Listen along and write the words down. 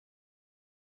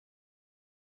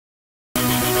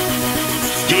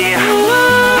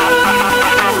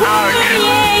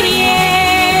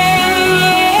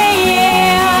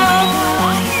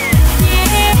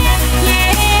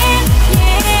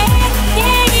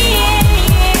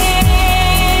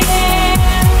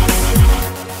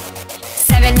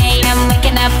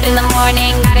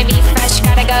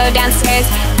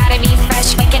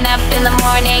in the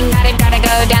morning. Gotta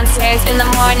go downstairs in the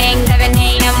morning. 7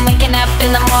 a.m. waking up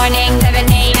in the morning. 7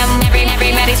 a.m.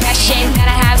 Everybody's rushing.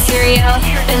 Gotta have cereal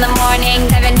in the morning.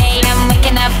 7 a.m.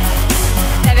 waking up.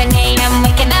 7 a.m.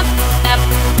 waking up.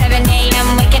 7 a.m.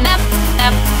 waking up.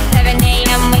 7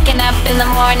 a.m. waking up in the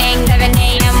morning. 7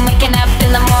 a.m. waking up in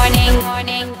the morning.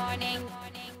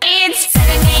 It's 7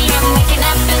 a.m. waking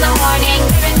up in the morning.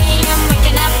 7 a.m.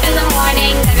 waking up in the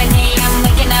morning. 7 a.m.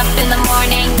 waking up in the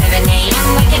morning. 7 a.m.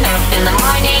 waking up in the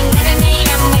morning. 7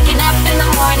 a.m. waking up in the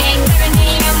morning. 7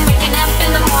 a.m. waking up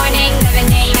in the morning.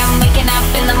 7 a.m. waking up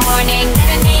in the morning.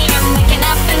 7 a.m. waking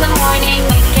up in the morning.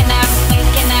 Waking up,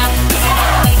 waking up,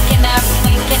 waking up,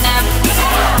 waking up.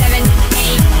 7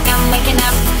 a.m. waking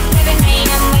up. 7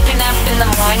 a.m. waking up in the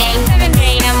morning. 7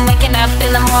 a.m. waking up in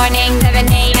the morning. 7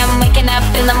 a.m. waking up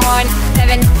in the morning.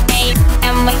 7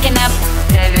 a.m. waking up.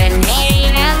 7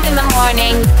 a.m. in the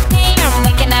morning. I'm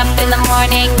waking up in the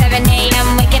morning. 7 a.m.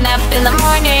 waking up in the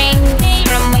morning.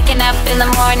 I'm waking up in the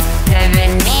morning. 7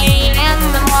 a.m.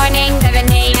 in the morning.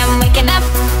 7 a.m. waking up.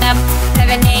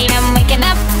 7 a.m. waking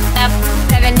up.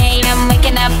 7 a.m.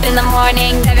 waking up in the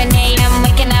morning. 7 a.m.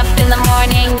 waking up in the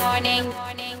morning.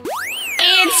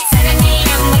 It's 7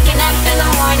 a.m. waking up in the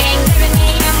morning. 7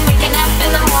 a.m. waking up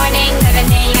in the morning.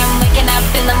 7 a.m. waking up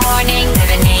in the morning.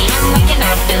 7 a.m. waking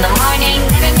up in the morning.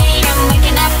 7 a.m.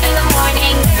 waking up in the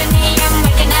morning. 7 a.m.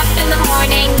 waking up in the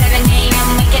morning. 7 a.m.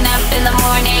 waking up in the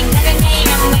morning. 7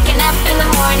 a.m. waking up in the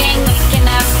morning. Waking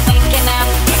up, waking up,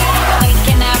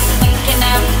 waking up,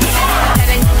 waking up.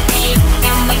 7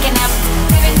 a.m. waking up.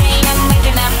 7 a.m.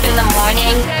 waking up in the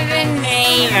morning. 7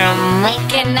 a.m.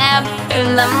 waking up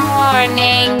in the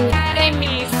morning. Gotta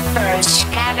be first.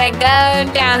 Gotta go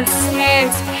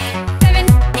downstairs. 7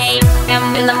 a.m.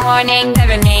 in the morning.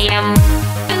 7 a.m.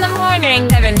 in the morning.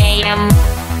 7 a.m.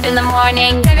 in the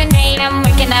morning. 7 a.m.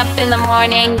 waking up in the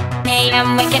morning. 7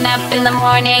 a.m. waking up in the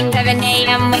morning. 7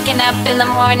 a.m. waking up in the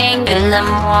morning. In the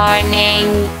morning.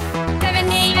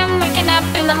 7 a.m. waking up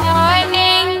in the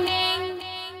morning.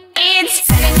 It's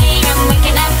 7 a.m.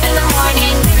 waking up in the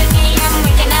morning. 7 a.m.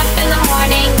 waking up in the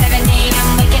morning. 7 a.m.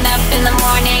 waking up in the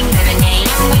morning. 7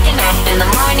 a.m. waking up in the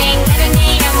morning. 7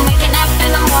 a.m. waking up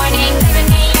in the morning.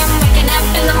 7 a.m. waking up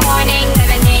in the morning.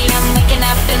 7 a.m. waking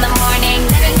up in the morning.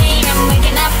 7 a.m.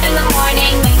 waking up in the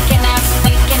morning. Waking up,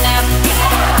 waking up,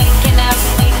 waking up,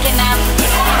 waking up.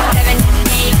 7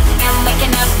 a.m.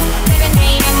 waking up. 7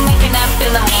 a.m. waking up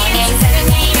in the morning. 7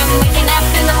 a.m. waking up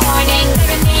in the morning.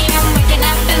 7 a.m. waking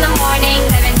up in the morning.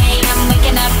 7 a.m.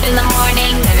 waking up in the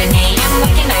morning. 7 a.m.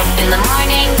 waking up in the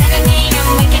morning. 7